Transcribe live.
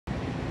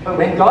But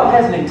when God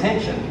has an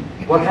intention,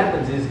 what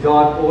happens is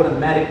God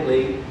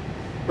automatically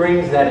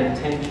brings that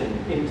intention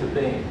into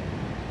being.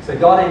 So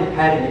God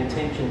had an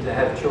intention to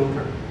have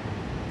children.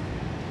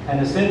 And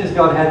as soon as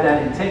God had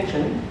that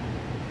intention,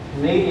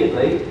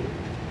 immediately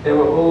there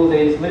were all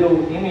these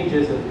little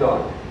images of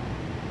God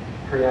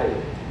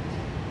created.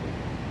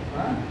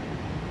 Right?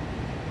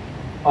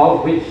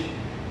 Of which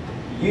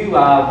you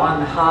are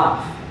one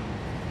half.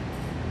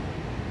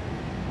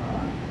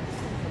 Right?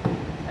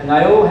 And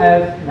they all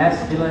have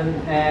masculine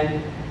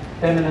and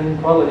feminine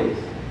qualities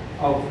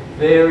of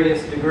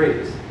various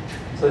degrees.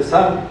 So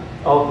some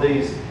of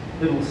these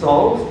little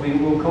souls, we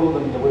will call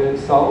them the word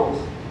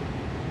souls.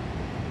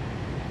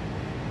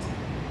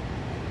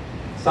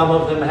 Some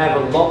of them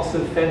have lots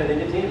of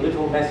femininity,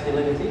 little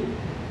masculinity.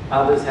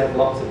 Others have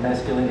lots of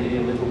masculinity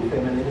and little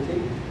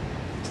femininity.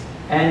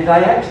 And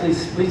they actually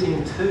split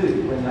in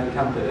two when they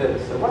come to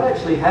Earth. So what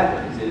actually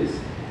happens is,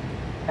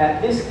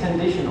 at this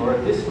condition or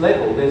at this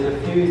level, there's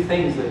a few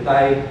things that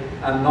they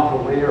are not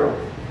aware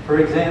of. For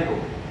example,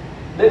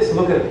 let's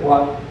look at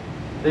what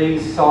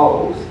these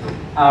souls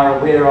are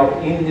aware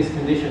of in this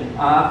condition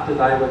after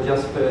they were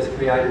just first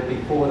created,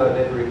 before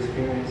they've ever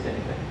experienced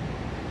anything.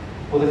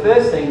 Well, the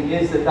first thing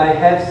is that they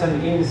have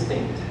some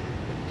instinct.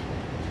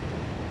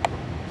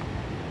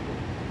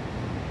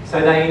 So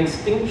they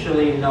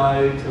instinctually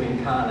know to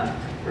incarnate,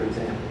 for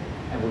example,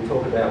 and we'll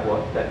talk about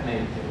what that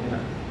means in a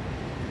minute.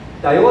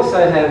 They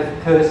also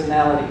have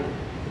personality.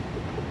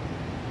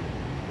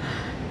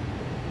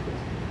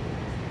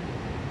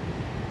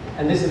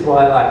 And this is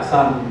why, like,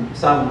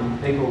 some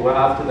people,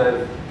 after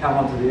they've come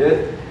onto the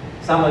earth,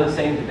 some of them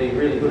seem to be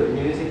really good at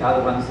music,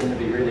 other ones seem to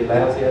be really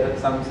lousy at it,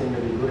 some seem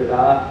to be good at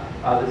art,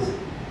 others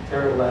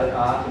terrible at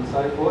art, and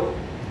so forth.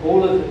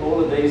 All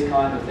of these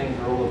kind of things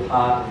are all a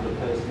part of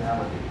the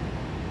personality.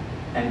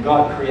 And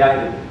God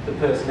created the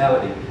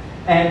personality.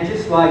 And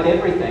just like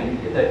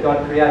everything that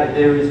God created,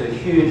 there is a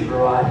huge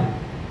variety.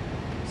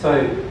 So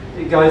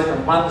it goes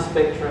from one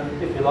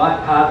spectrum, if you like,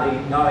 hardly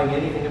knowing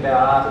anything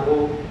about art at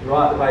all,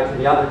 right the way to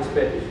the other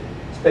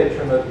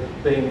spectrum of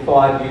being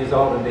 5 years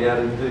old and be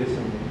able to do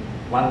some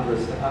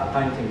wondrous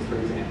paintings, for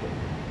example,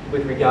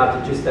 with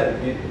regard to just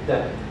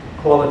that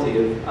quality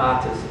of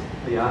artist,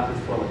 the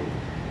artist quality.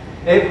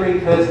 Every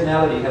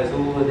personality has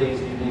all of these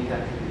unique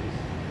attributes.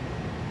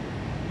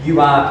 You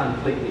are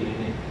completely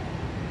unique.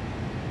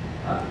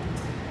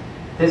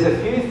 There's a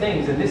few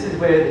things, and this is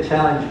where the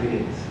challenge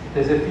begins.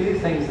 There's a few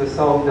things the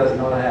soul does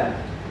not have.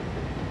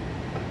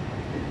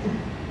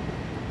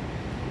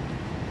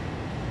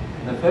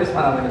 And the first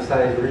one I'm going to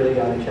say is really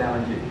going to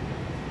challenge you.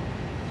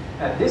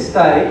 At this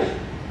stage,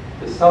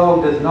 the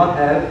soul does not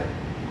have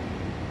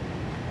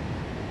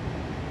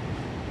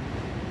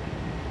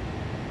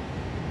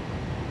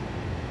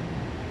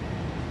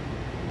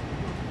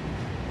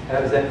how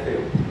does that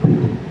feel?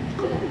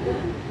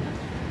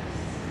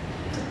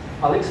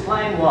 I'll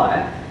explain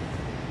why.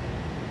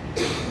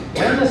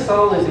 When the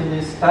soul is in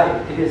this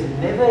state, it has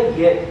never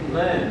yet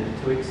learned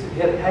to,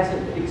 it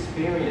hasn't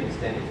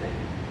experienced anything.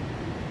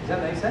 Does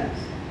that make sense?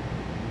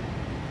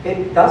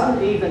 It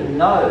doesn't even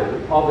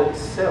know of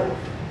itself.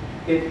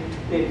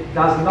 It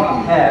does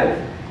not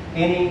have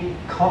any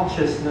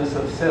consciousness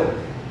of self.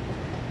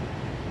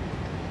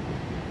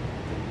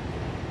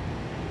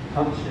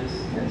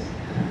 Consciousness.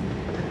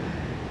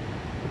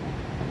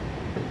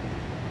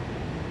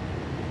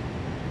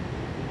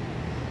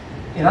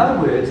 In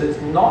other words,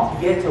 it's not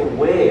yet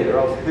aware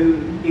of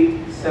who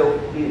itself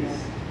is.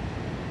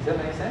 Does that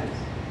make sense?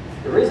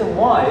 The reason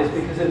why is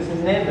because it's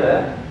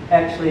never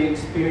actually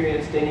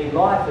experienced any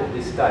life at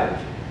this stage.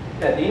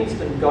 At the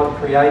instant God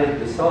created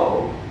the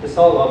soul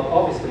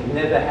obviously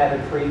never had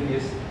a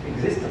previous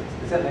existence.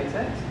 Does that make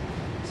sense?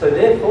 So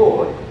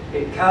therefore,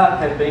 it can't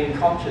have been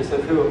conscious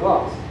of who it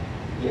was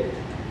yet.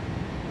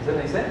 Does that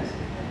make sense?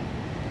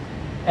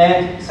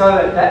 And so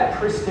at that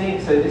pristine,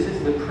 so this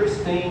is the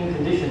pristine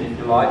condition, if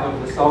you like,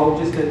 of the soul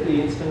just at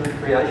the instant of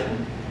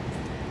creation.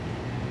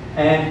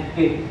 And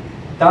it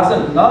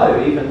doesn't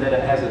know even that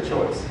it has a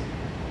choice,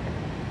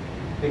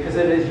 because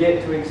it is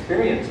yet to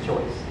experience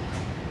choice.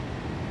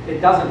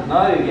 It doesn't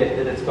know yet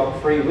that it's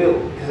got free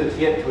will, because it's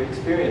yet to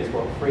experience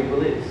what free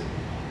will is.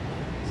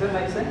 Does that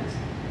make sense?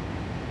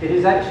 It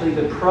is actually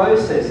the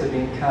process of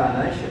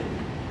incarnation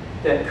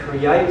that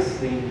creates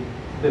the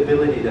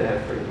ability to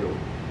have free will.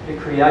 It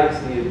creates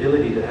the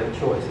ability to have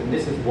choice, and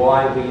this is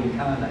why we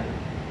incarnate.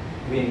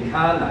 We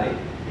incarnate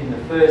in the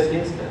first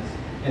instance.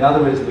 In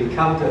other words, we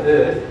come to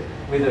Earth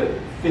with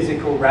a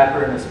physical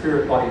wrapper and a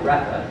spirit body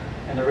wrapper,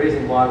 and the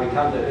reason why we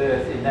come to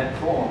Earth in that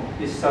form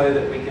is so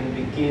that we can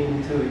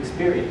begin to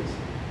experience.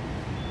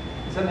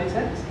 Does that make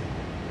sense?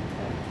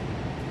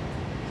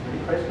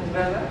 Any questions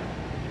about that?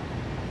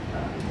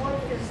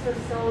 What is the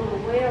soul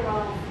aware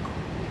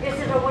of? Is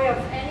it aware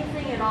of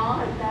anything at all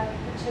at that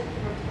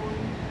particular point?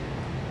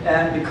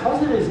 And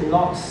because it is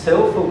not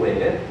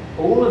self-aware,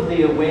 all of the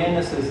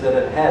awarenesses that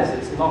it has,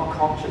 it's not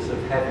conscious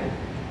of having.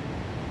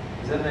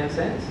 Does that make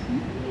sense?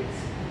 Yes.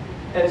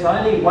 It's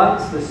only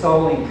once the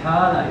soul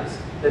incarnates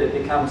that it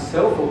becomes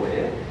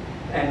self-aware,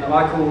 And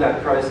I call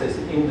that process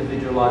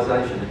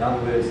individualization. In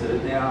other words, that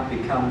it now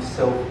becomes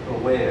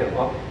self-aware,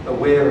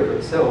 aware of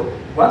itself.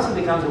 Once it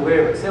becomes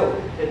aware of itself,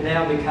 it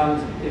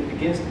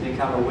begins to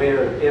become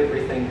aware of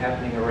everything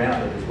happening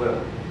around it as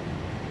well.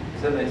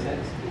 Does that make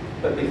sense?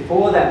 But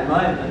before that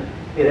moment,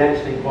 it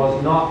actually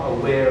was not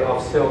aware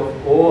of self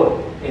or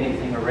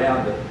anything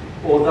around it.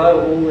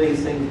 Although all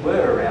these things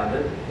were around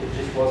it, it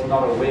just was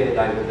not aware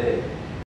they were there.